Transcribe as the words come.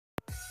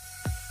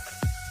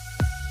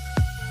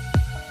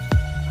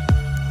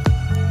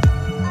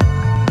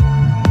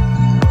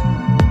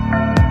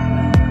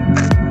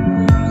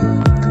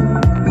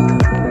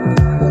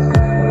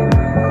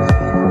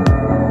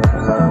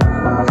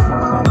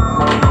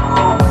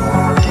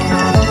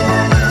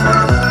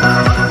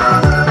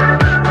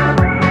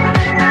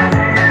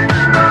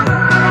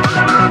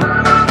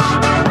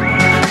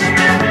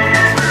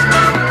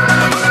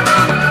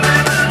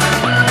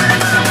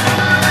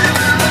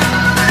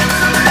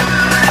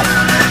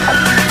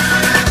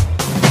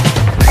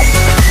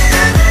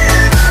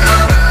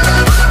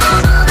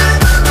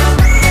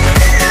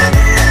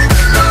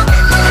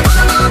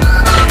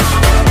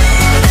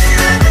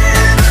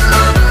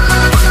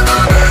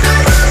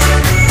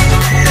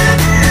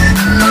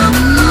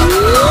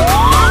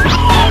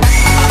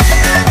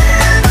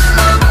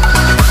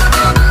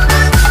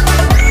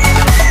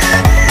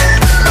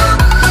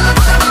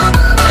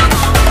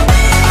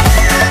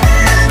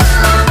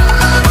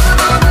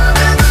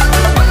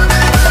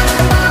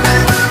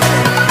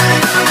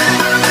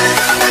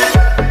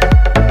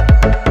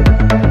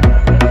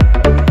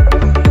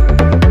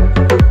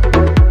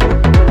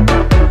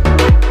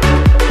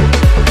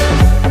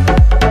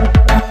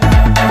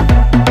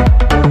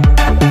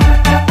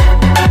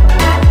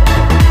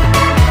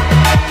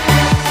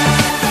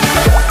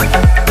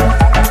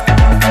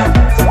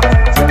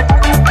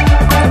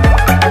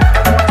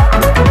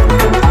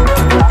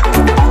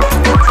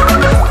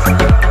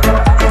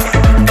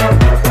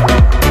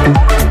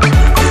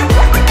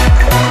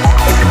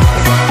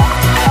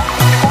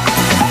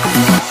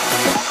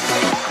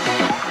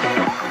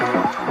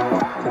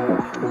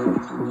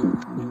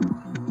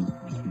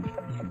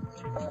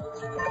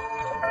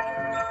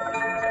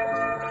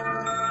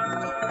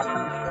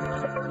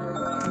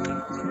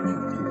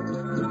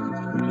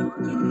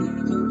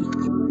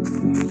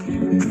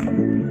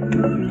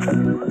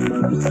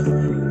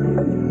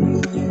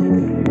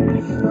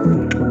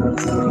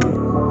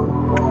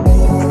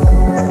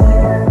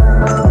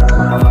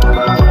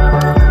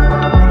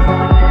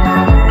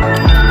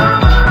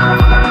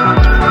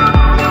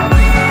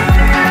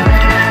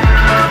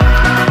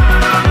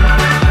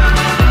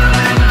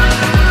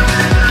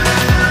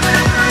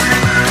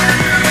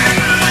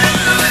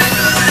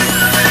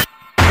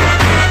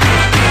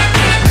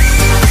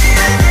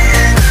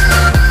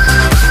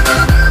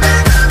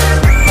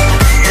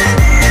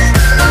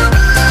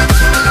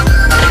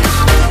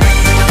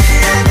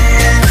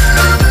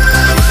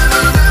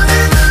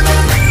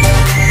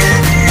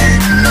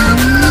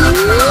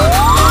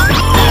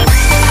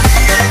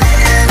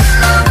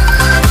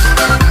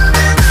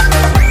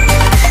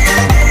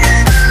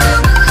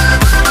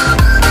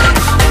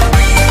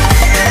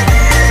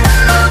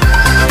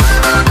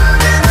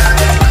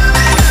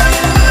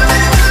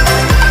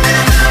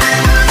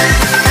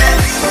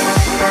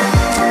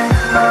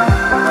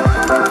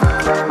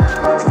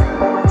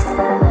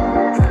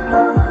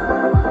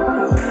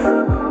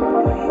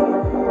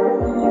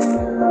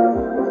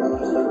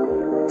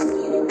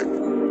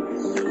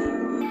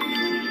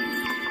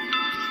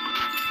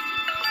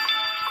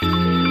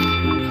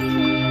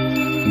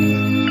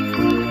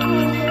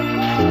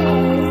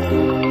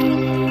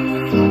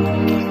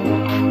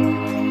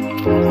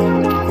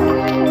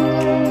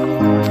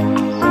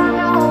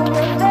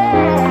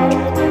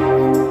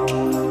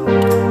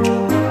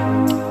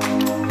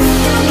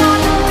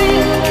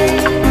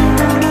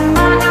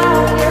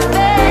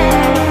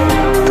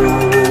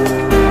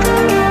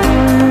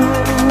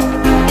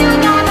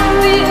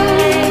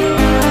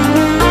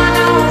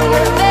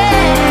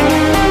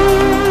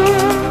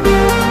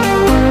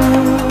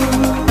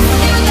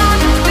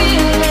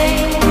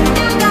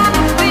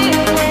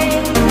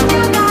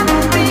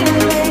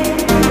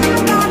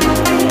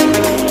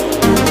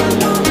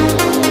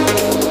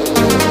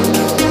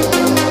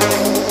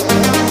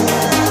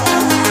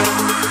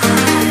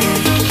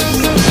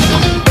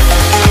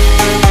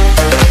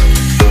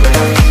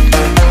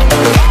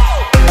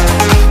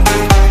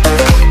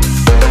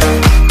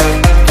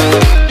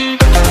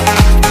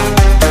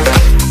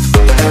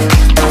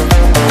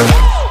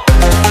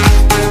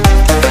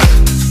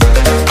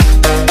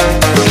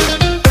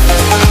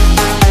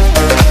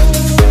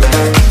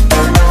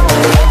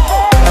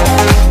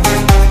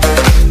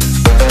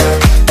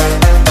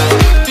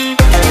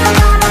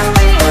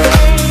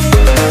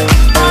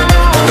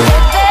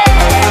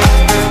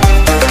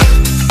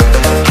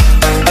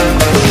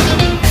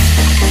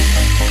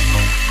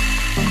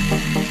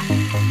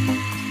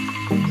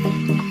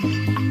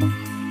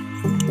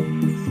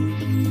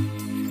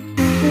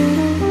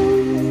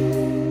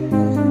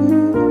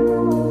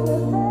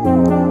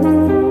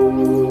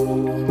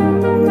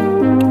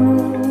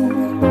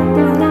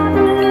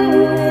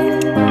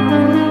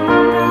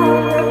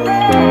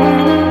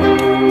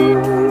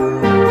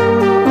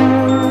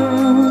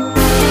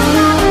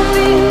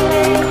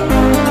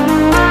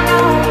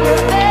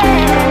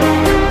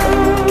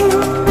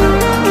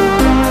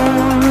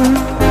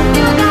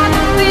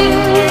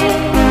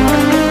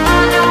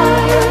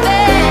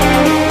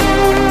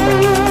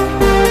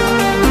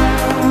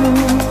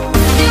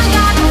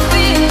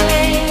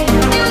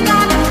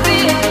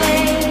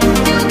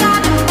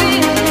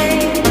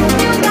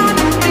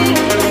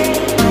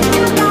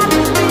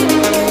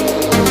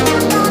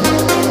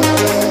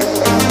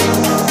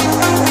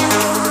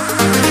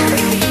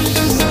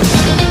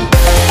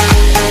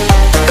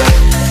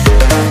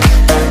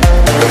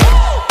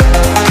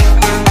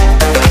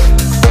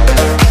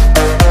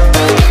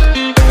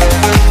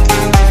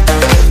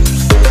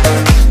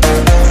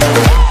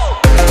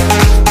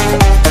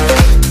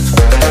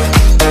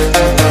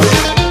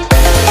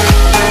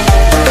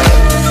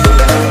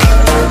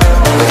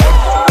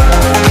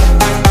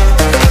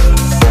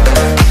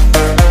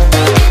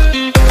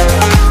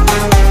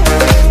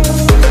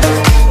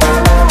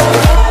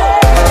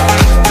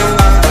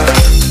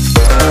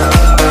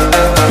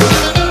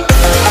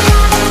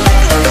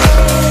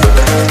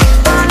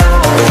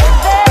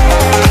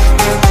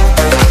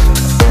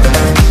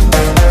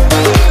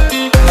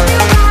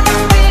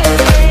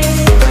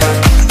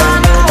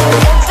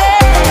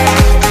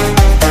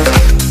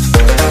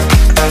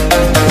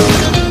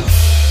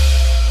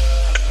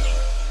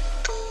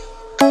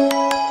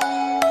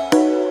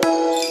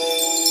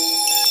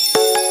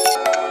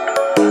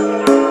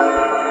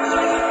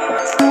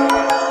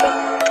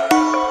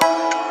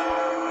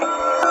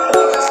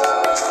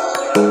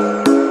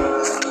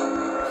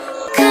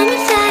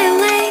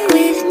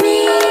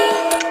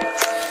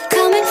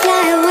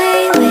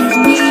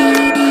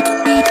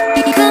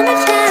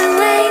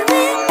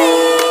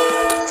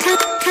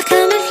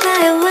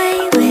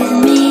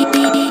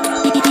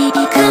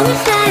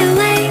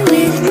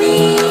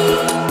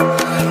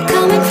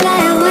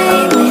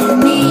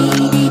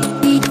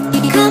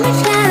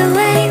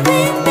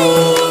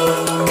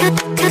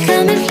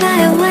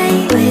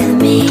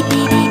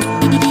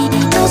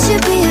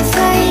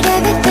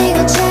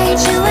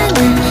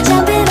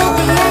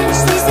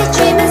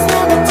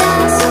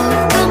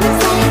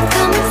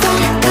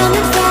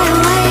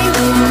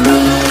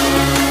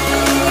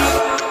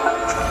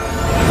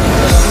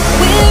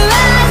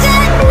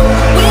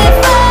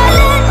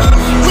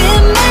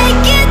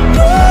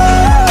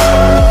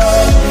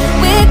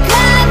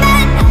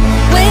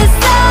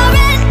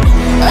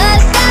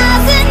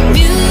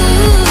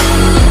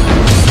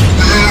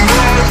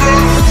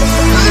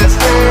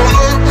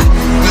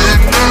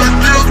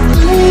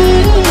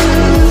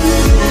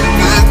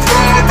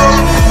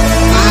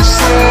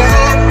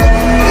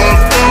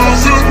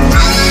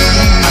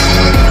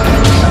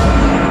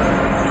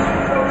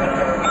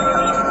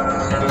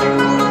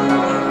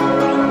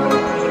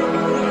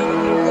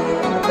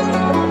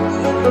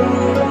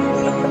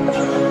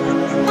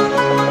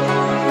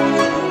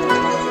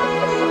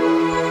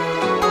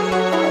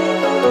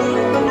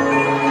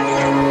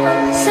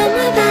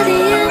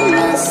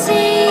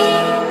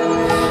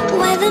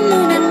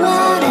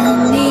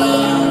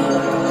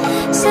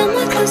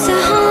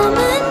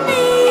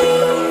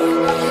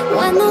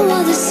and the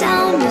world is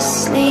sound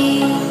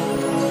asleep.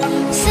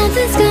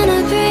 Something's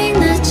gonna bring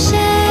the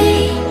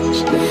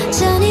change.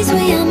 Journeys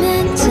we are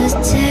meant to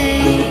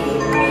take.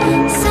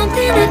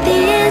 Something at the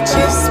edge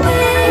of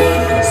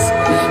space,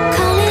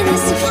 calling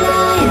us to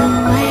fly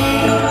away.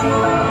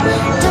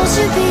 Don't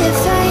you be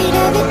afraid,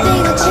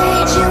 everything will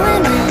change. You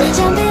and I,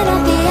 jumping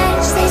off the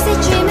edge. They say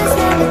dreamers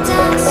never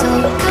die. So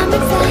come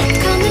and fly,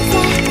 come and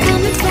fly,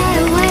 come and fly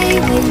away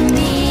with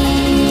me.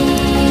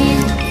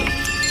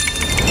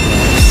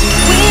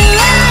 We're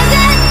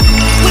rising,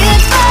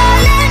 we're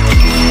falling,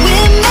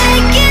 we're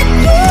making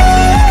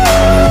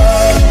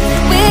moves.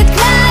 We're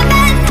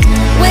climbing,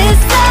 we're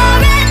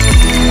soaring,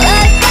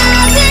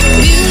 1,000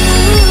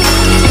 views.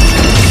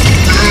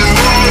 We're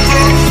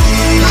rising,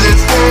 we're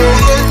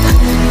falling,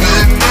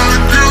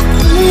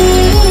 we're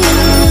making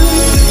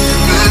moves.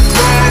 We're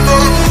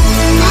climbing,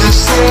 we're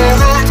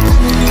soaring,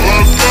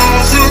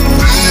 1,000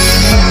 views.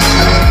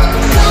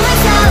 Come and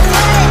fly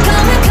away,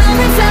 come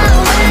and fly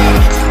away,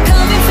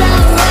 come and fly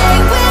away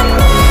with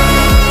me.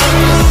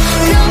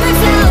 Come and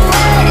fly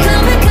away,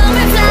 come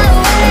and fly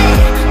away,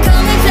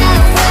 come and fly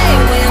away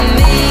with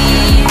me.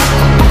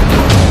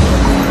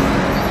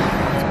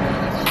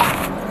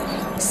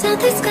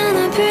 Something's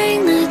gonna bring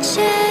the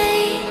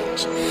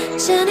change.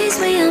 Journeys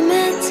we are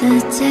meant to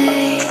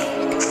take.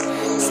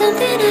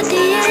 Something at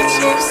the edge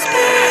of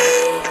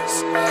space,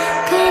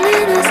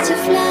 calling us to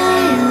fly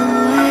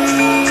away.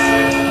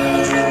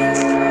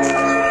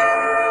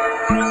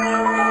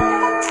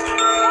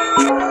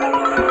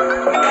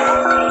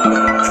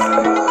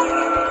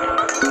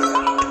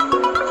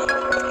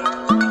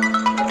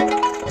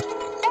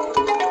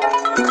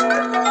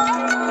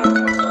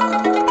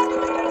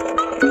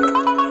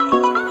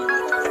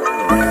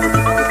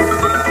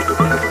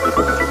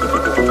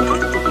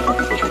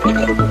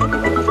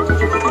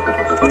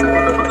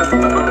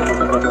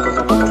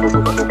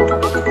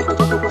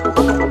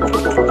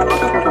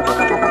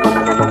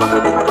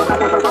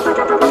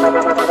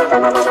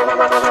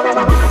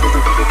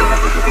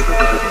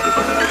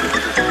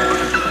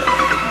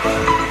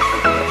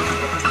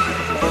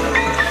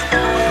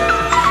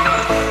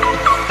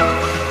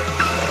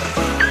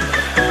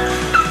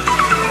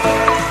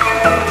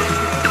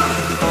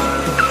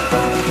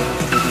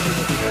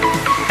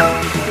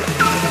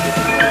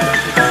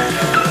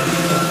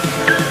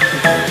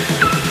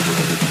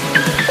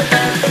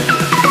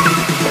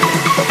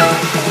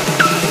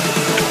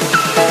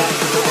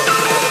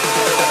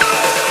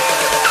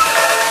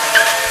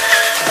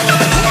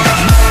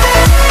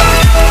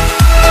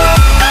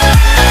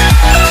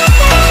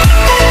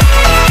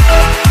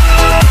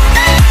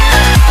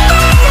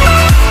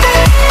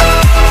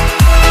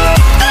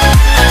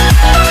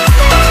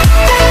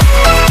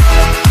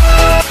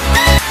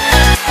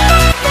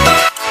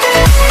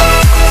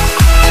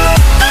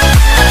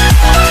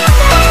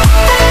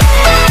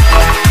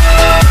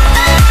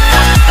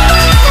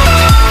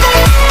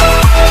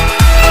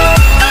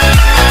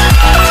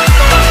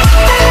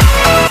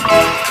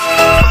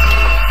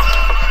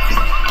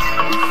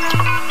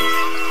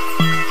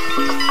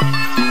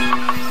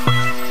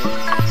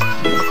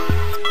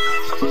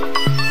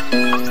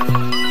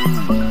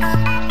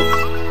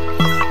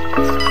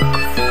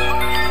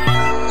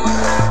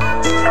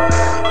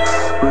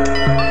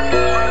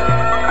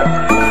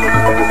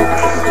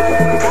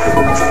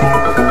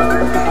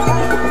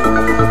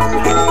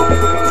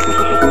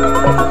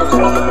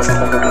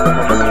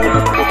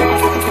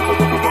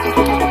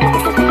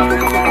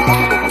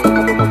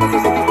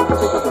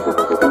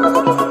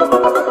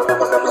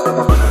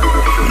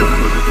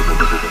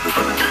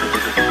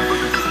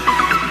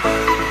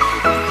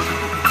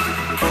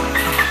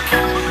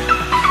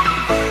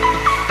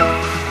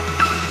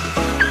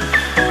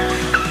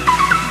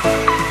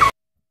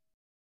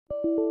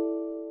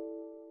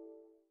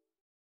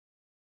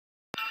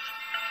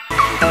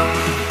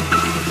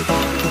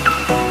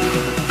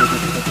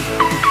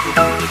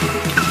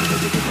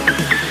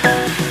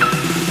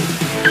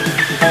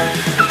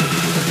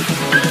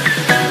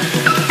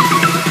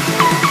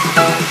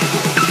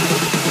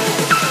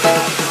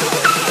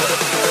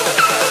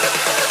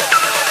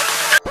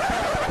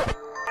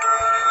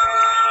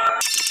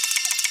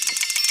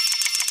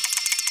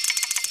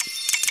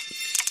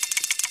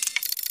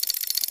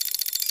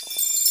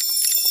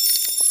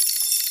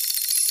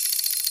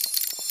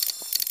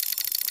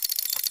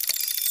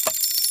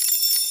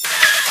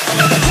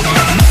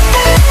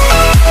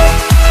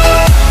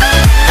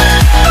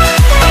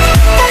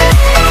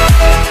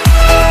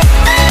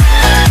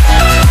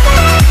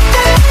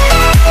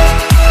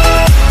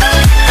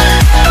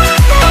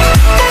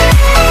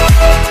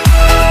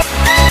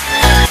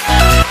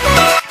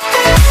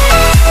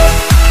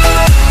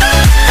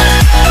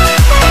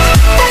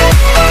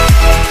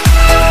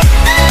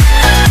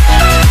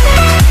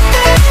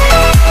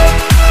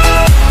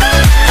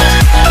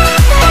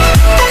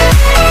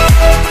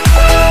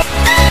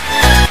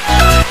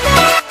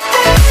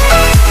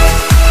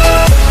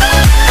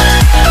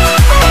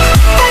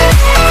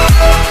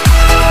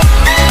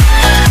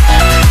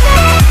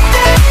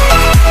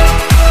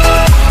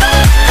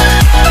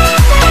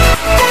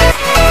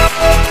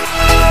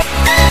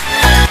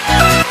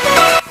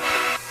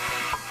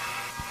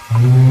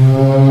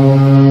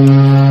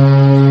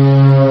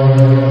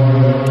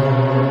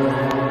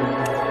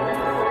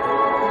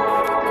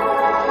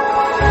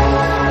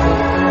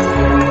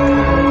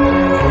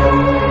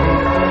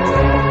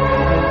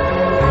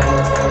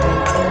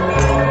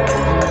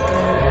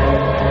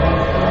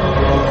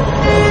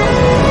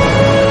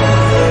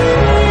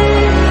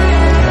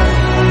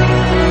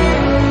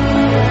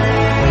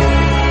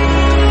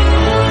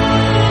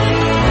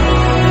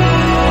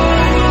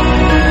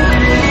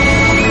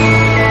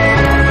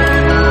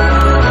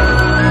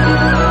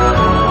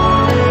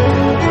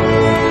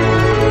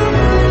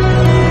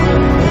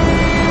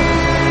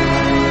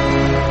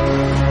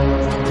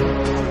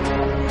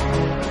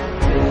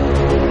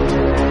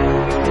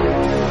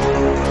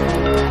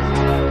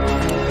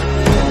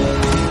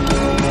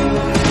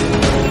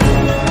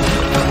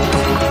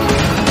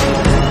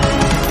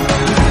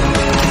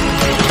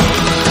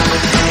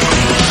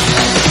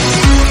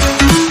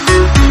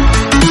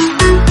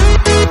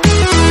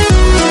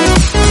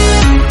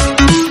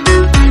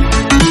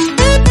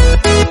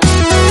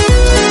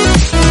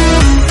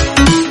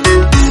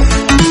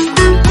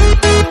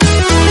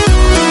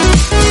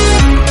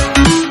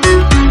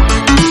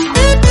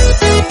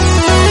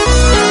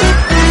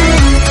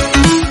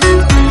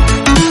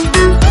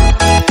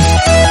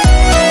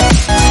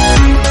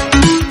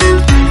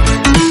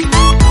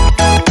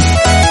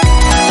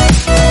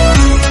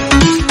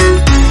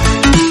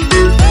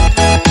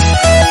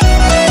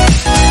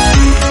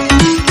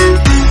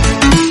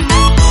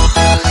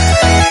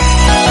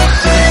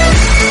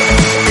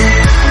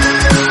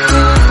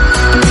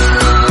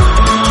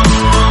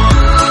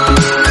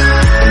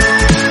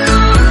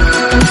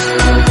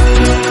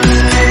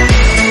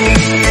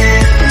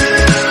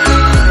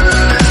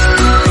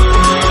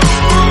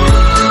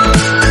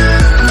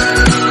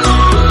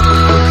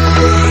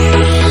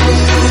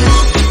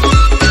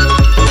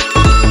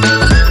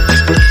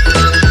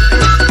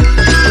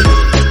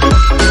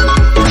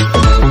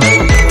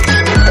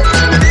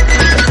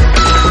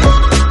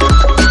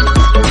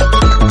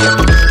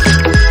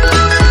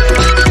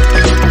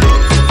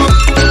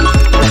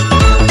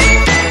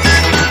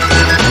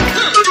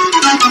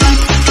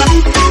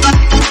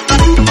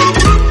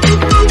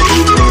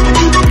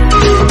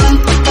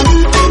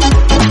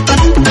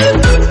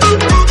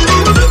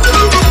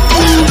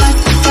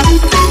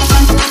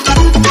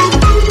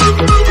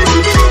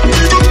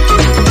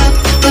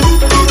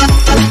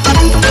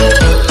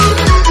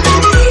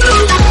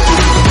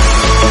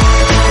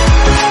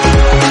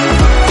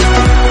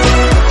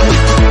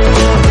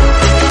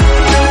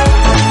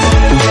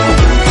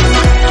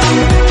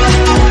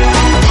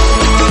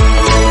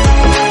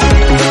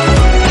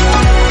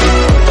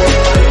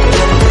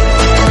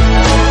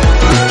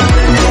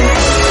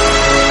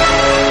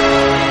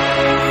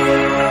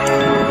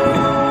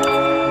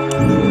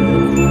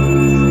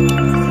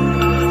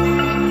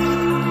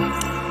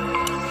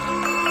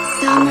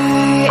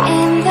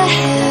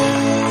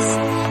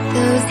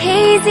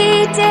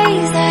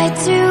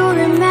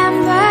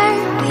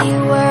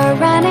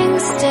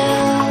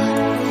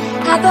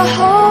 Had the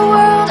whole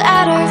world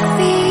at our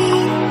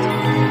feet,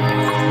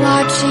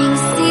 watching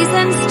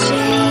seasons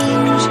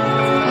change.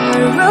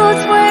 Our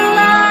roads were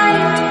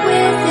lined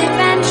with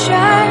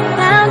adventure,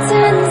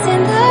 mountains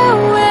in the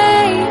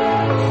way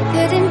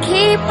couldn't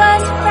keep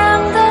us from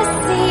the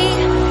sea.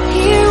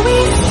 Here we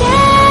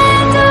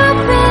stand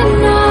open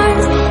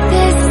arms.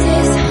 This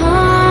is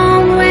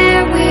home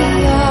where we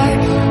are,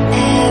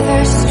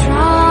 ever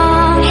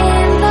strong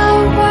in the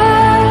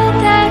world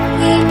that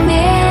we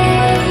made.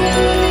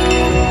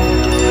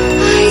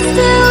 I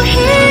still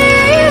hear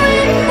you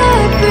in the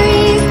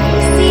breeze,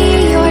 see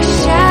your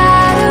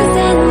shadows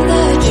in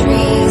the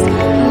trees,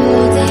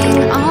 holding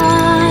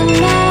on,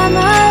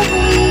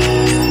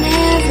 memories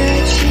never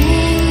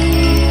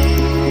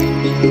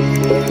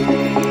change.